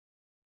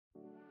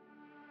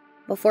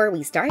Before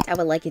we start, I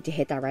would like you to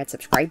hit that red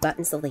subscribe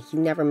button so that you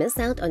never miss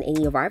out on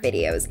any of our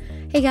videos.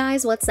 Hey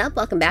guys, what's up?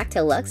 Welcome back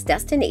to Luxe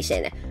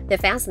Destination, the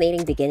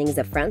fascinating beginnings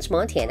of French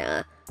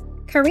Montana.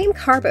 Karim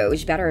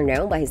Kharbouch, better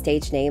known by his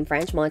stage name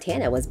French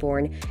Montana, was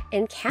born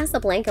in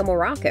Casablanca,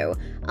 Morocco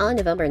on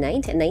November 9,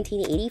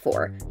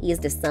 1984. He is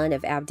the son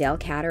of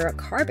Abdelkader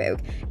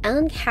Kharbouch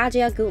and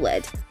Khadija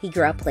Goulet. He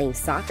grew up playing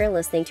soccer,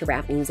 listening to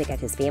rap music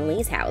at his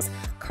family's house.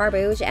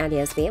 Kharbouch and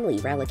his family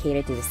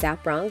relocated to the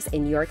South Bronx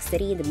in New York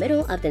City in the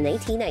middle of the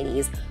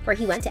 1990s, where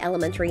he went to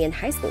elementary and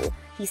high school.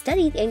 He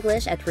studied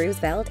English at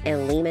Roosevelt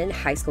and Lehman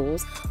high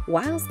schools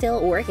while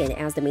still working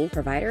as the main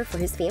provider for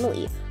his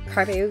family.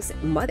 Kharbouch's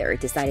mother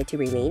decided to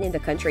remain in the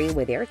country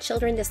with their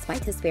children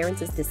despite his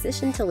parents'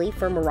 decision to leave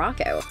for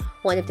Morocco.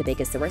 One of the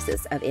biggest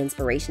sources of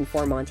inspiration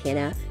for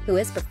Montana, who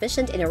is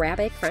proficient in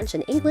Arabic, French,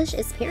 and English,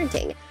 is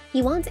parenting.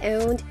 He once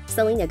owned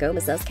Selena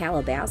Gomez's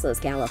Calabasas,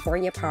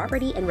 California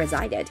property and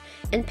resided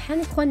in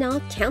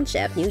Penquannock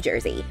Township, New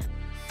Jersey.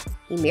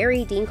 He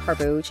married Dean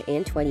Kharbouch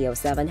in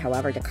 2007,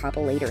 however, the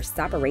couple later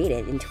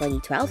separated in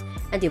 2012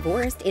 and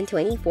divorced in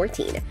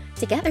 2014.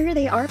 Together,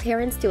 they are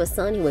parents to a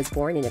son who was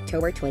born in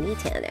October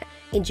 2010.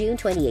 In June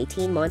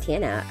 2018,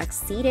 Montana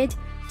acceded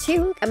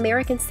to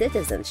American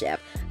citizenship.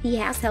 He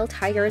has held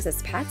tigers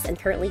as pets and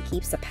currently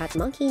keeps a pet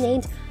monkey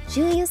named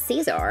Julius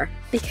Caesar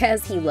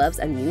because he loves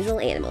unusual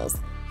animals.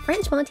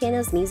 French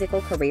Montana's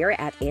musical career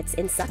at its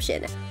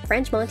inception.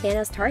 French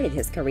Montana started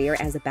his career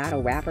as a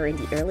battle rapper in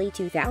the early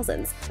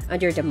 2000s.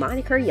 Under the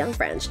moniker Young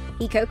French,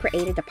 he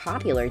co-created the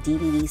popular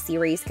DVD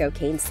series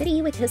Cocaine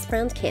City with his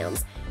friend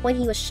Cams. When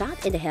he was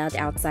shot in the head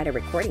outside a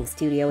recording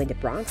studio in the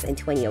Bronx in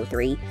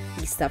 2003,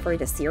 he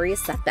suffered a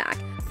serious setback.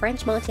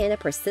 French Montana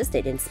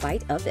persisted in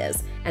spite of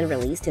this and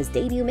released his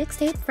debut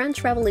mixtape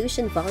French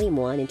Revolution Volume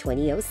 1 in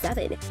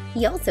 2007.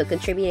 He also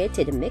contributed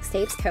to the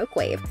mixtapes Coke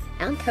Wave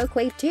and Coke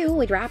Wave 2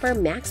 with rapper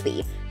Max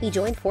B. He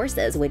joined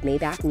forces with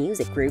Maybach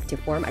Music Group to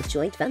form a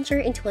joint venture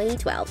in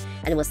 2012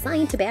 and was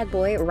signed to Bad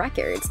Boy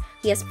Records.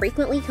 He has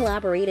frequently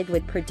collaborated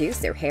with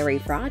producer Harry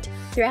Fraud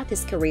throughout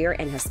his career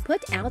and has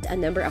put out a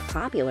number of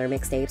popular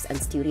mixtapes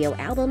and studio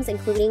albums,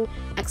 including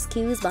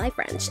Excuse My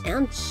French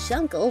and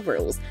Jungle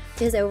Rules.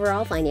 To his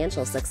overall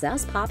financial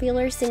success,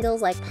 popular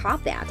singles like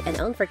Pop That and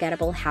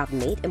Unforgettable have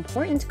made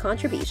important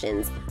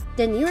contributions.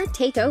 The New York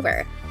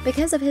Takeover.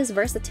 Because of his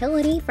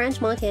versatility, French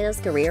Montana's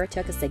career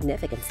took a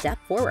significant step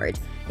forward.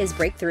 His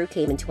breakthrough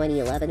came in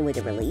 2011 with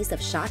the release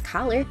of Shot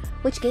Caller,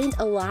 which gained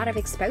a lot of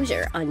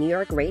exposure on New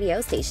York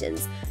radio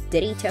stations.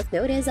 Diddy took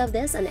notice of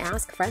this and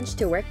asked French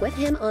to work with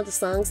him on the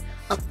song's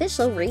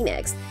official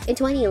remix. In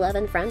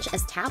 2011, French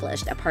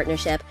established a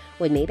partnership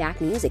with Maybach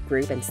Music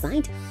Group and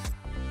signed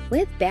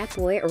with Bad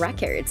Boy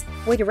Records.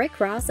 With Rick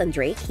Ross and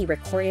Drake, he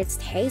recorded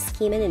Stay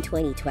Schemin' in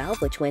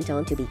 2012, which went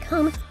on to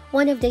become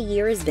one of the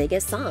year's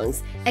biggest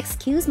songs.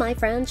 Excuse My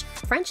French,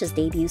 French's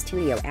debut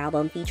studio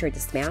album featured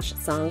the smash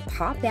song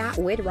Pop That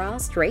with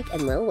Ross, Drake,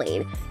 and Lil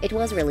Wayne. It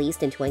was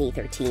released in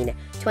 2013.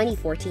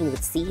 2014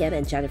 would see him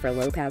and Jennifer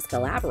Lopez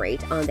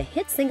collaborate on the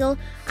hit single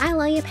I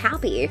Lay It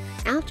Happy.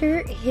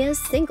 After his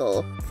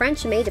single,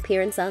 French made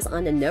appearances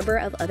on a number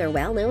of other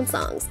well-known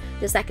songs.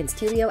 The second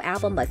studio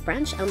album by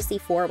French,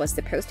 MC4, was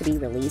supposed to be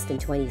released in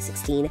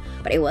 2016,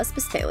 but it was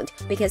postponed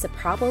because of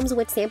problems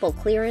with sample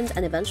clearance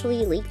and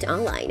eventually leaked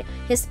online.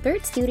 His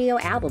third studio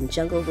album,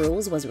 Jungle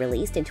Rules, was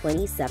released in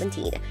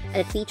 2017, and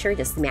it featured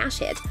the smash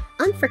hit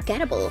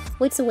Unforgettable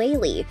with Sway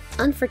Lee.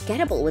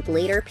 Unforgettable would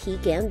later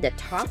peak in the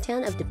top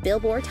 10 of the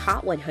Billboard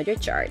Hot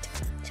 100 chart.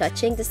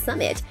 Touching the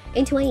summit.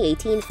 In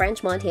 2018,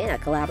 French Montana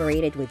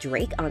collaborated with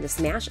Drake on the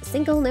smash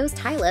single No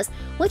Stylist,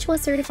 which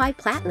was certified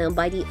platinum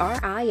by the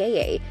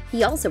RIAA.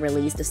 He also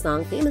released the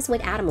song Famous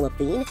with Adam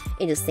Levine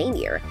in the same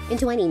year. In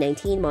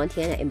 2019,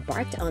 Montana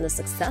embarked on a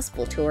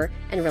successful tour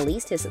and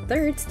released his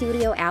third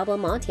studio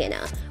album,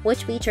 Montana,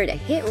 which featured a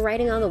hit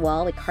Writing on the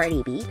Wall with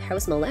Cardi B,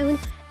 Post Malone,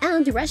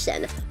 and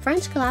Russian.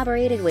 French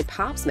collaborated with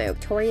Pop Smoke,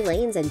 Tory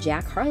Lanez, and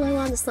Jack Harlow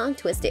on the song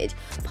Twisted.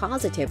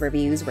 Positive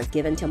reviews were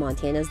given to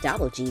Montana's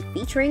Double G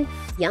featuring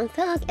Young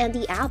Thug and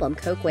the album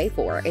Coke Wave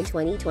 4 in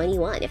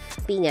 2021.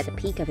 Being at the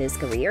peak of his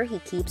career, he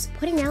keeps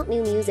putting out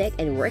new music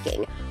and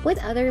working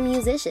with other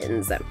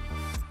musicians.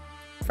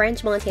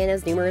 French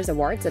Montana's numerous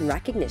awards and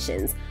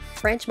recognitions.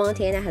 French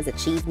Montana has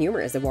achieved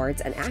numerous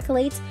awards and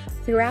accolades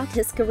throughout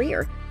his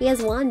career. He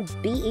has won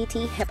BET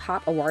Hip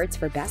Hop Awards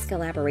for Best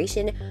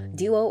Collaboration,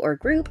 Duo, or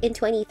Group in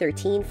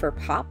 2013 for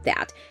Pop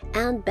That,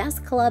 and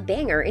Best Club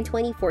Banger in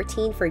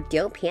 2014 for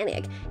Don't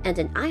Panic, and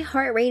an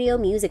iHeartRadio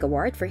Music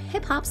Award for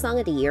Hip Hop Song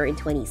of the Year in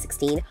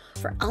 2016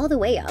 for All the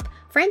Way Up.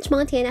 French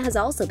Montana has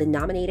also been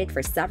nominated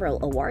for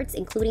several awards,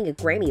 including a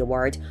Grammy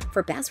Award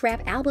for Best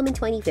Rap Album in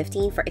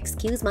 2015 for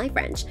Excuse My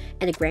French,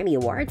 and a Grammy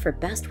Award for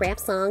Best Rap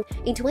Song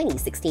in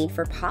 2016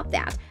 for Pop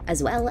That,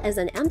 as well as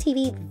an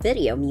MTV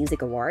Video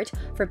Music Award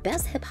for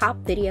Best Hip Hop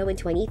Video in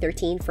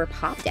 2013 for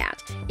Pop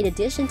That. In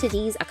addition to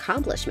these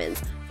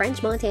accomplishments,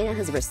 French Montana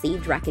has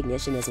received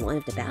recognition as one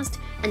of the best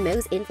and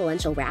most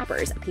influential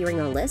rappers,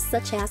 appearing on lists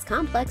such as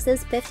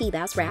Complex's 50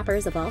 Best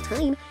Rappers of All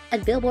Time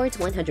and Billboard's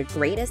 100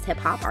 Greatest Hip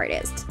Hop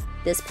Artists.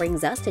 This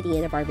brings us to the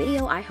end of our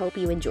video. I hope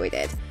you enjoyed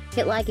it.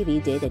 Hit like if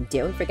you did, and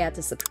don't forget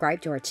to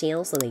subscribe to our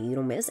channel so that you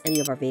don't miss any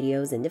of our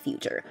videos in the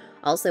future.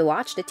 Also,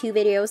 watch the 2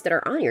 videos that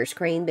are on your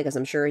screen because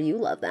I'm sure you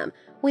love them.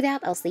 With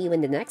that, I'll see you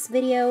in the next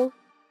video.